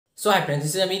So hi friends,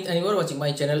 this is Amit and you are watching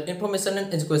my channel Information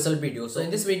and Educational Videos. So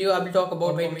in this video I will talk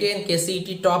about COMEDK and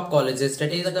KCET top colleges,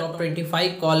 that is the top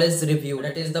 25 college review,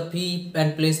 that is the fee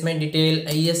and placement detail,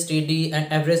 ESTD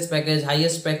and average package,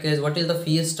 highest package, what is the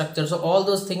fee structure. So all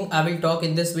those things I will talk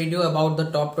in this video about the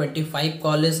top 25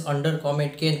 colleges under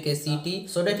COMEDK and KCET,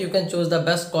 so that you can choose the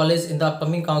best college in the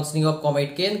upcoming counseling of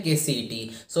COMEDK and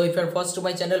KCET. So if you are first to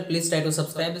my channel, please try to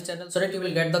subscribe this channel so that you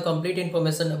will get the complete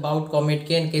information about COMEDK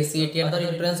and KCET and other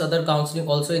entrance, other counseling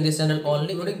also in this channel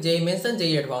only, including JEE Mains and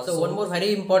JEE Advanced. So one more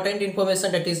very important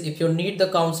information, that is if you need the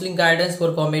counseling guidance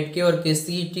for COMEDK or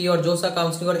KCET or JOSA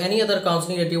counseling or any other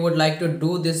counseling that you would like to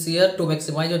do this year to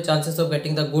maximize your chances of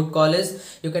getting the good college,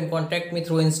 you can contact me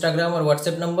through Instagram or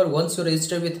WhatsApp number. Once you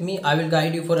register with me, I will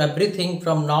guide you for everything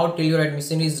from now till your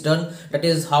admission is done, that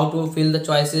is how to fill the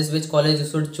choices, which college you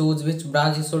should choose, which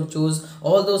branch you should choose,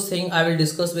 all those things I will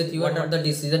discuss with you. What are the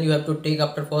decision you have to take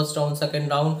after first round, second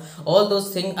round, all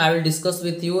those things I will discuss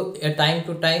with you time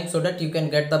to time, so that you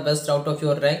can get the best out of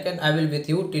your rank, and I will with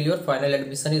you till your final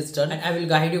admission is done, and I will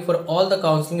guide you for all the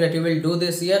counseling that you will do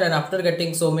this year. And after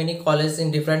getting so many colleges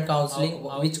in different counseling,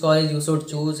 which college you should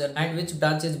choose and which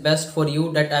branch is best for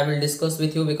you, that I will discuss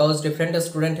with you, because different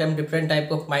students have different type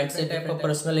of mindset, type of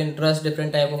personal interest,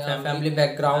 different type of family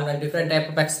background, and different type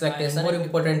of expectation, more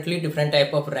importantly different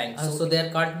type of ranks. So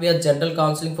there can't be a general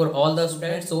counseling for all the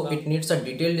students, so it needs a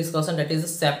detailed discussion, that is a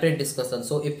separate discussion.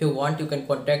 So if you want, you can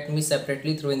contact me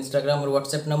separately through Instagram or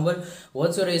WhatsApp number.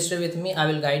 Once you register with me, I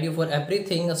will guide you for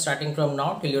everything starting from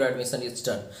now till your admission is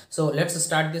done. So let's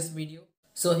start this video.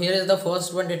 So here is the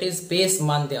first one, that is Pace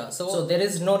Mandya. So there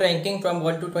is no ranking from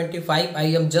 1 to 25. I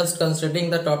am just considering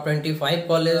the top 25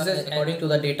 colleges. According to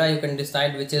the data, you can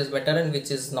decide which is better and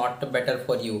which is not better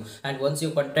for you. And once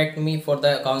you contact me for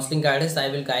the counseling guidance, I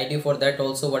will guide you for that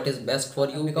also, what is best for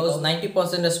you, because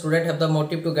 90% of students have the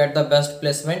motive to get the best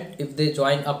placement if they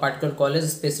join a particular college,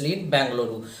 especially in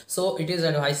Bangalore. So it is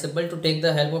advisable to take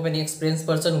the help of any experienced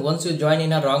person. Once you join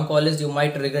in a wrong college, you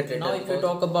might regret it. Now if you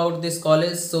talk about this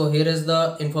college, so here is the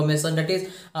information, that is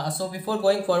so before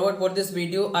going forward for this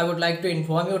video, I would like to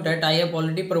inform you that I have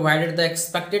already provided the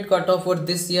expected cutoff for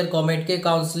this year COMEDK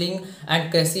counseling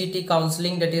and KCET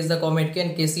counseling, that is the COMEDK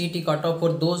and KCET cutoff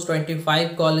for those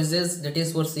 25 colleges, that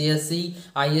is for CSE,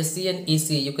 ISC and EC.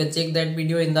 You can check that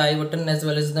video in the I button as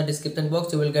well as in the description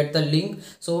box. You will get the link.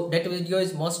 So that video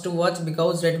is must to watch,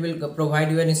 because that will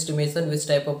provide you an estimation which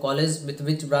type of college with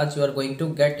which branch you are going to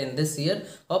get in this year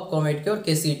of COMEDK or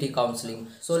KCET counseling.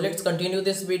 So let's continue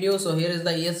this video. So here is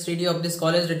the ESTD of this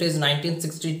college, it is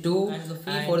 1962, and the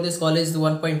fee for this college is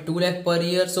 1.2 lakh per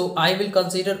year. So I will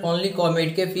consider only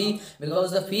COMEDK fee,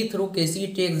 because the fee through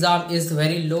KCET exam is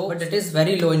very low, but it is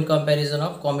very low in comparison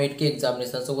of COMEDK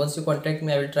examination. So once you contact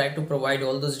me, I will try to provide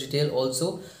all those details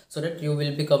also, so that you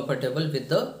will be comfortable with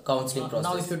the counseling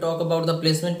process. Now if you talk about the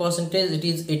placement percentage, it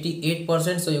is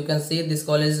 88%. So you can see this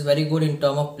college is very good in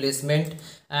term of placement,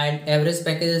 and average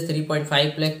package is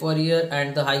 3.5 lakh per year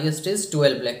and the highest is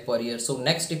 12 lakh per year. So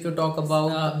next, if you talk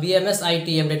about BMS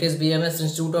ITM, that is BMS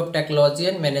Institute of Technology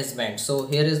and Management. So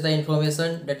here is the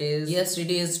information, that is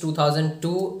ESTD is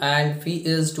 2002 and fee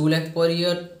is 2 lakh per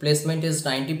year, placement is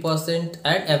 90%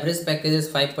 and average package is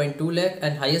 5.2 lakh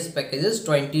and highest package is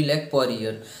 20 lakh per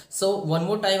year. So one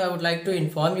more time I would like to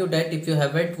inform you that if you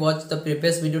haven't watched the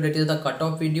previous video, that is the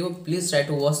cutoff video, please try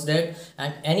to watch that.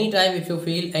 And anytime if you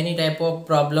feel any type of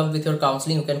problem with your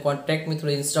counseling, you can contact me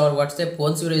through Insta or WhatsApp.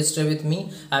 Once you register with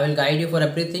me, I will guide you for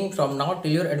everything from now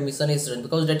till your admission is done,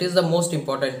 because that is the most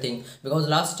important thing. Because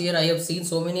last year I have seen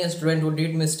so many students who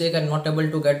did mistake and not able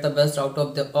to get the best out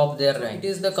of their rank. It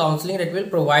is the counseling that will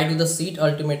provide you the seat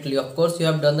ultimately. Of course you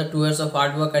have done the 2 years of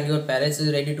hard work and your parents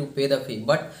is ready to pay the fee,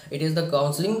 but it is the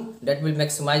counseling that will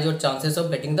maximize your chances of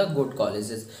getting the good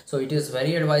colleges. So it is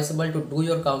very advisable to do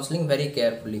your counseling very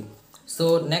carefully.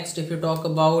 So next, if you talk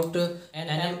about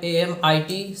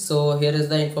NMAMIT, so here is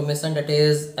the information, that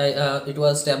is it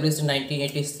was established in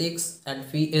 1986 and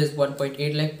fee is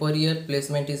 1.8 lakh per year,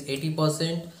 placement is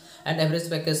 80% and average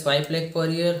package 5 lakh per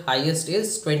year, highest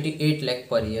is 28 lakh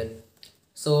per year.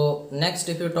 So next,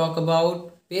 if you talk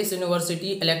about Pace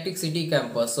University Electric City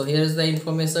campus, so here is the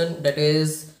information, that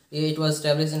is it was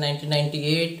established in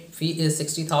 1998, fee is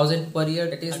 60,000 per year,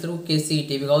 that is through KCET,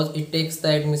 because it takes the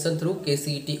admission through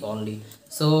KCET only.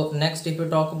 So next, if you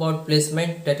talk about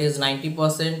placement, that is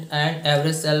 90% and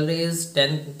average salary is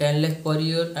 10 lakh per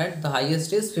year and the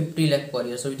highest is 50 lakh per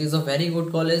year. So it is a very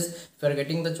good college. If you are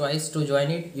getting the choice to join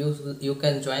it, you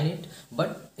can join it,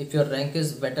 but if your rank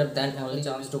is better, then only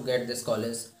chance to get this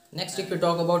college. Next, if you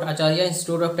talk about Acharya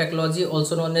Institute of Technology,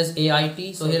 also known as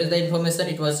AIT. So here is the information.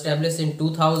 It was established in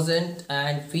 2000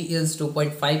 and fee is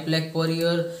 2.5 lakh per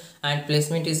year and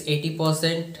placement is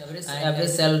 80%. Average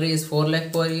salary is 4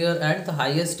 lakh per year and the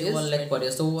highest is 1 lakh per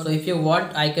year. So if you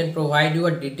want, I can provide you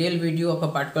a detailed video of a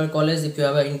particular college. If you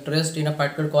have an interest in a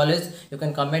particular college, you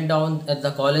can comment down at the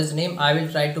college name. I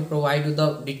will try to provide you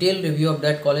the detailed review of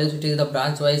that college. It is the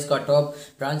branch wise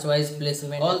cutoff, branch wise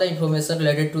placement, all the information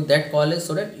related to that college,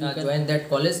 so that you can join that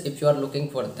college if you are looking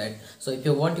for that. So if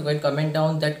you want, you can comment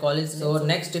down that college. So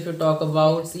next, if you talk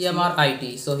about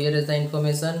CMRIT, so here is the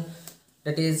information.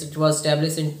 That is, it was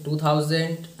established in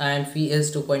 2000 and fee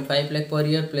is 2.5 lakh per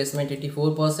year, placement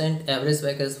 84%, average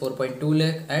package 4.2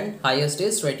 lakh and highest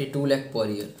is 22 lakh per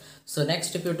year. So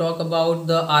next, if you talk about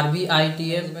the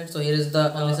RBITM, so here is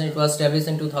the information. It was established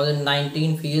in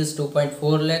 2019, fee is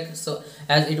 2.4 lakh. So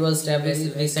as it was established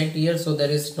in recent years, so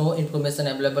there is no information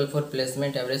available for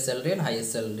placement, average salary and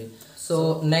highest salary.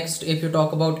 So next, if you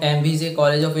talk about MBA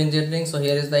College of Engineering, so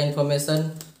here is the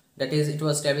information. That is, it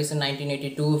was established in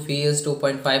 1982, fee is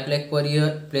 2.5 lakh per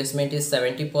year, placement is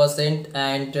 70%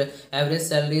 and average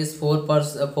salary is 4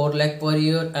 lakh per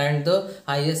year and the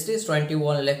highest is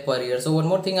 21 lakh per year. So one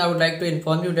more thing I would like to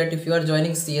inform you, that if you are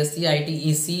joining CSE, IT,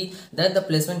 EC, then the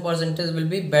placement percentage will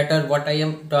be better what I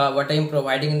am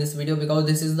providing in this video, because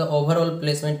this is the overall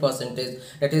placement percentage,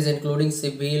 that is including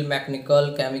civil,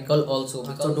 mechanical, chemical also.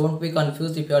 So don't be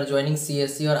confused if you are joining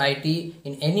CSE or IT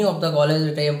in any of the college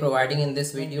that I am providing in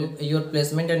this video. Your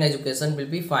placement and education will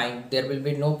be fine. There will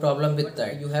be no problem with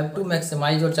that. You have to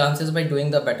maximize your chances by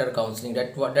doing the better counseling.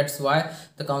 That's why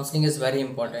the counseling is very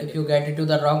important. If you get into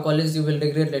the wrong college, you will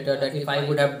regret later that if I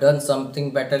would have done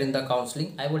something better in the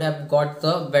counseling, I would have got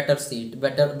the better seat,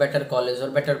 better college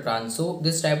or better branch. So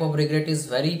this type of regret is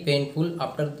very painful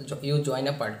after you join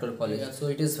a particular college. So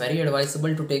it is very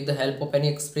advisable to take the help of any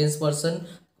experienced person,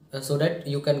 so that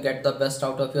you can get the best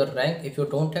out of your rank. If you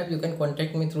don't have, you can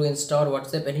contact me through Insta or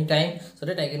WhatsApp anytime, so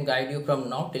that I can guide you from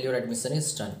now till your admission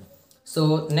is done.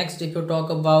 So next, if you talk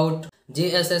about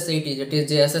JSSAT, that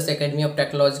is JSS Academy of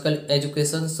Technological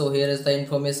Education, so here is the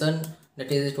information.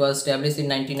 That is, it was established in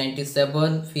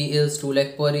 1997, fee is 2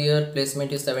 lakh per year,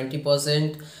 placement is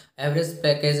 70%, average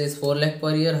package is 4 lakh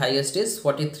per year, highest is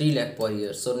 43 lakh per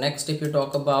year. So next, if you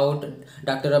talk about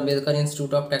Dr. Ambedkar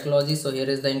Institute of Technology, so here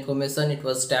is the information. It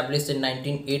was established in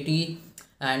 1980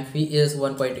 and fee is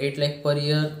 1.8 lakh per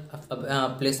year,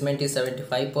 placement is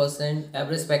 75%,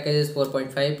 average package is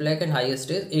 4.5 lakh and highest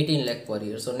is 18 lakh per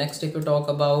year. So next, if you talk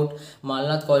about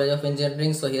Malnath College of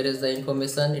Engineering, so here is the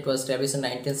information. It was established in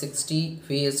 1960,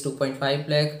 fee is 2.5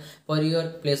 lakh per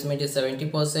year, placement is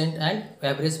 70% and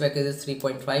average package is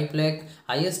 3.5 lakh,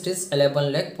 highest is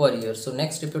 11 lakh per year. So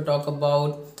next, if you talk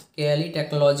about KLE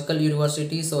Technological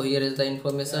University, so here is the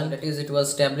information. That is, it was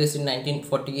established in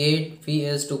 1948, fee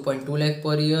is 2.2 lakh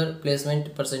per year,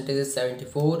 placement percentage is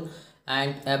 74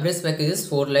 and average package is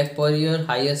 4 lakh per year,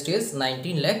 highest is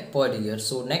 19 lakh per year.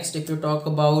 So next, if you talk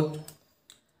about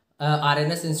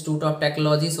RNS Institute of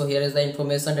Technology, so here is the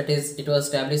information. That is, it was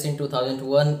established in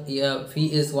 2001,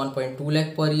 fee is 1.2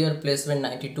 lakh per year, placement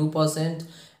 92%,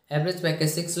 average package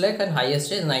 6 lakh and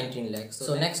highest is 19 lakh.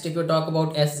 So next, if you talk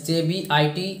about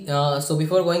SJBIT, so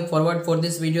before going forward for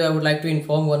this video, I would like to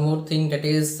inform one more thing. That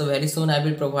is, very soon I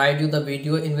will provide you the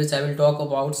video in which I will talk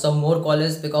about some more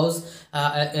colleges, because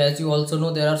as you also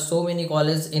know, there are so many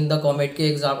colleges in the COMEDK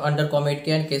exam, under COMEDK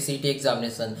and KCET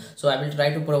examination. So I will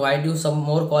try to provide you some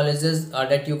more colleges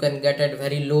that you can get at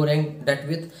very low rank, that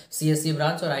with CSE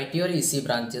branch or IT or EC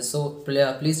branches. So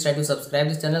please try to subscribe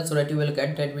this channel, so that you will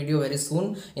get that video very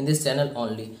soon in this channel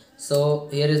only. So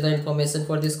here is the information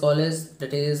for this college.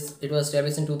 That is, it was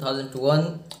established in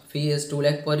 2001, fee is 2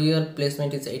 lakh per year,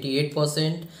 placement is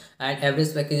 88% and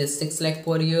average package is 6 lakh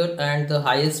per year and the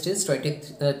highest is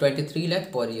 23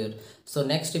 lakh per year. So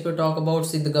next, if you talk about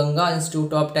Siddhganga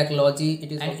Institute of Technology,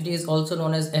 it is also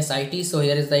known as SIT. So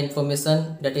here is the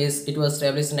information. That is, it was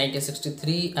established in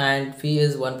 1963 and fee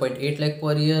is 1.8 lakh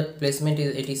per year, placement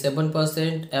is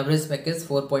 87%, average package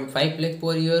 4.5 lakh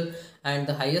per year and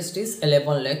the highest is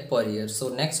 11 lakh per year. So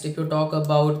next, if you talk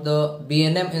about the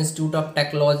BNM Institute of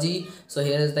Technology, so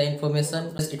here is the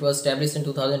information. It was established in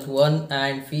 2001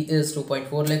 and fee is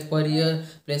 2.4 lakh per year,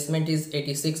 placement is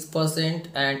 86%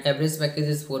 and average package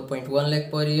is 4.1 lakh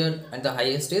per year and the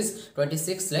highest is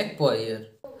 26 lakh per year.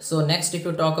 So next, if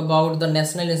you talk about the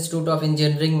National Institute of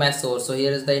Engineering, Mysore, so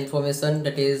here is the information.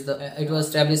 That is, it was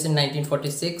established in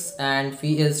 1946 and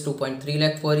fee is 2.3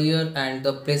 lakh per year and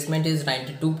the placement is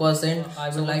 92%. I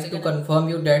would like to confirm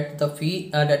you that the fee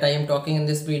that I am talking in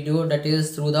this video, that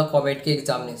is through the COMEDK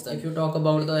examination. If you talk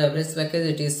about the average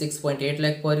package, it is 6.8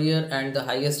 lakh per year and the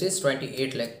highest is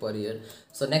 28 lakh per year.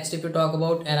 So next, if you talk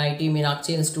about NIT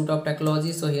Meenakshi Institute of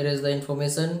Technology, so here is the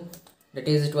information. That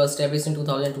is, it was established in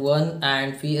 2001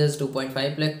 and fee is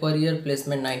 2.5 lakh per year,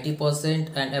 placement 90%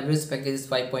 and average package is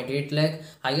 5.8 lakh,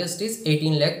 highest is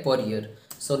 18 lakh per year.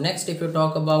 So next, if you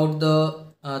talk about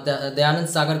the Anand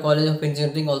Sagar College of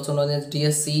Engineering, also known as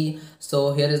DSC.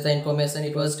 So here is the information.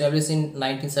 It was established in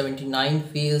 1979.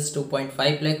 Fee is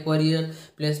 2.5 lakh per year.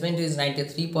 Placement is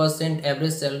 93%.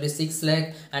 Average salary 6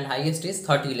 lakh and highest is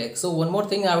 30 lakh. So one more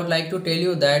thing I would like to tell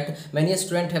you that many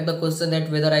students have the question that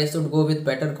whether I should go with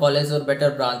better college or better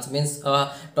branch, means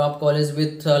top college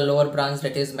with lower branch,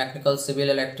 that is mechanical, civil,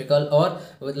 electrical, or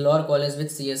with lower college with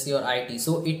CSE or IT.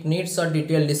 So it needs a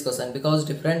detailed discussion because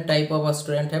different type of a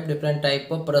student have different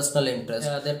type of personal interest.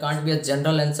 There can't be a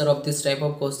general answer of this type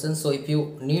of question. So if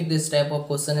you need this type of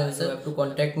question answer, you have to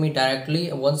contact me directly.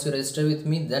 Once you register with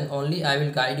me, then only I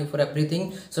will guide you for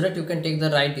everything so that you can take the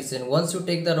right decision. Once you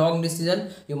take the wrong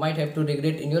decision, you might have to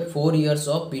regret in your 4 years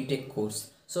of BTech course.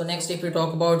 So next, if you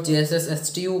talk about JSS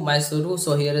STU Mysuru,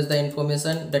 so here is the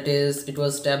information. That is, it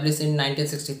was established in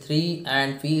 1963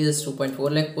 and fee is 2.4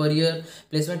 lakh per year.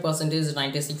 Placement percentage is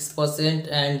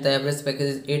 96% and the average package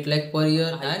is 8 lakh per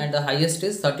year and the highest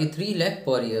is 33 lakh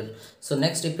per year. So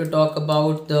next, if you talk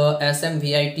about the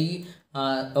SMVIT,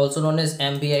 also known as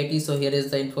MBIT, so here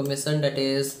is the information. That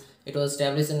is, it was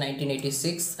established in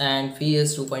 1986 and fee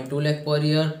is 2.2 lakh per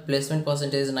year. Placement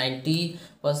percentage is 90%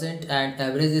 and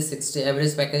average is 60.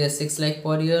 Average package is 6 lakh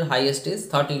per year. Highest is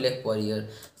 30 lakh per year.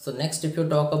 So next, if you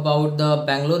talk about the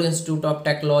Bangalore Institute of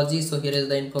Technology, so here is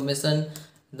the information.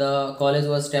 The college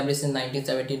was established in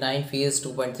 1979. Fee is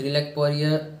 2.3 lakh per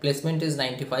year. Placement is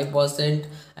 95%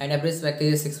 and average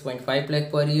package is 6.5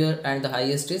 lakh per year and the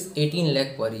highest is 18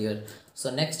 lakh per year. So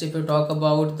next, if you talk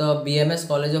about the BMS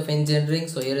College of Engineering,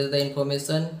 so here is the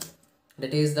information.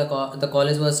 That is, the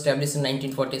college was established in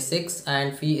 1946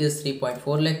 and fee is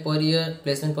 3.4 lakh per year.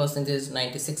 Placement percentage is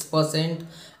 96%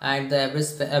 and the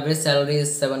average salary is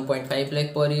 7.5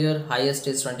 lakh per year. Highest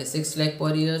is 26 lakh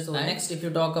per year. So next, if you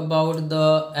talk about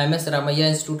the MS Ramayana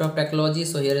Institute of Technology,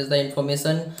 so here is the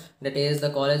information. That is, the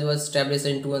college was established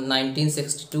in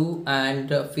 1962 and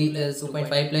fee is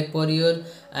 2.5 lakh per year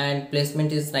and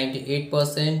placement is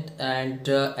 98% and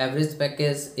average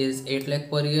package is 8 lakh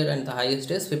per year and the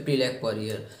highest is 50 lakh per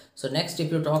year. So next,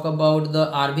 if you talk about the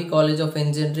RB College of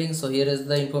Engineering, so here is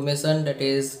the information. That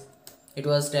is, it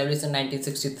was established in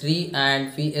 1963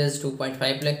 and fee is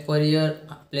 2.5 lakh per year.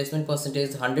 Placement percentage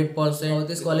is 100%. So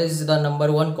this college is the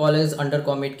 #1 college under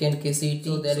COMEDK KCET.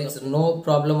 So there is no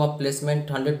problem of placement.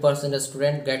 100% a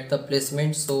student get the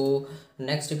placement. So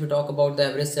next, if you talk about the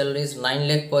average salary is 9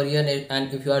 lakh per year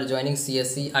and if you are joining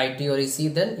CSE, IT or EC,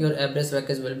 then your average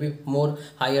package will be more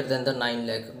higher than the 9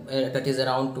 lakh. That is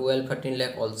around 12-13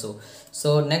 lakh also.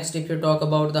 So next, if you talk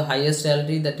about the highest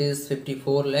salary, that is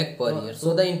 54 lakh per year.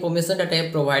 So the information that I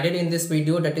have provided in this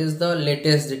video, that is the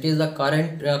latest, it is the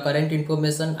current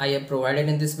information I have provided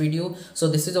in this video. So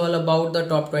this is all about the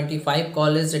top 25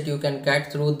 colleges that you can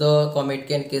get through the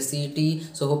COMEDK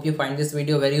KCET. So hope you find this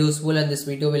video very useful and this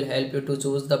video will help you to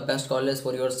choose the best college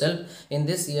for yourself in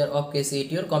this year of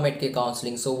KCET or COMEDK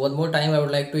counseling. So one more time, I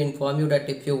would like to inform you that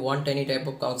if you want any type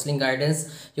of counseling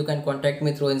guidance, you can contact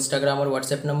me through Instagram or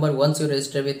WhatsApp number. Once you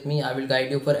register with me, I will guide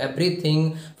you for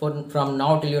everything from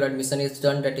now till your admission is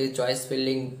done. That is choice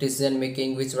filling, decision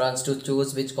making, which branch to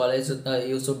choose, which college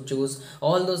you should choose.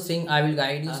 All those things I will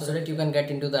guide you so that you can get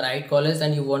into the right college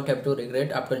and you won't have to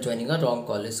regret after joining a wrong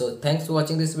college. So thanks for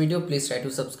watching this video. Please try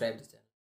to subscribe.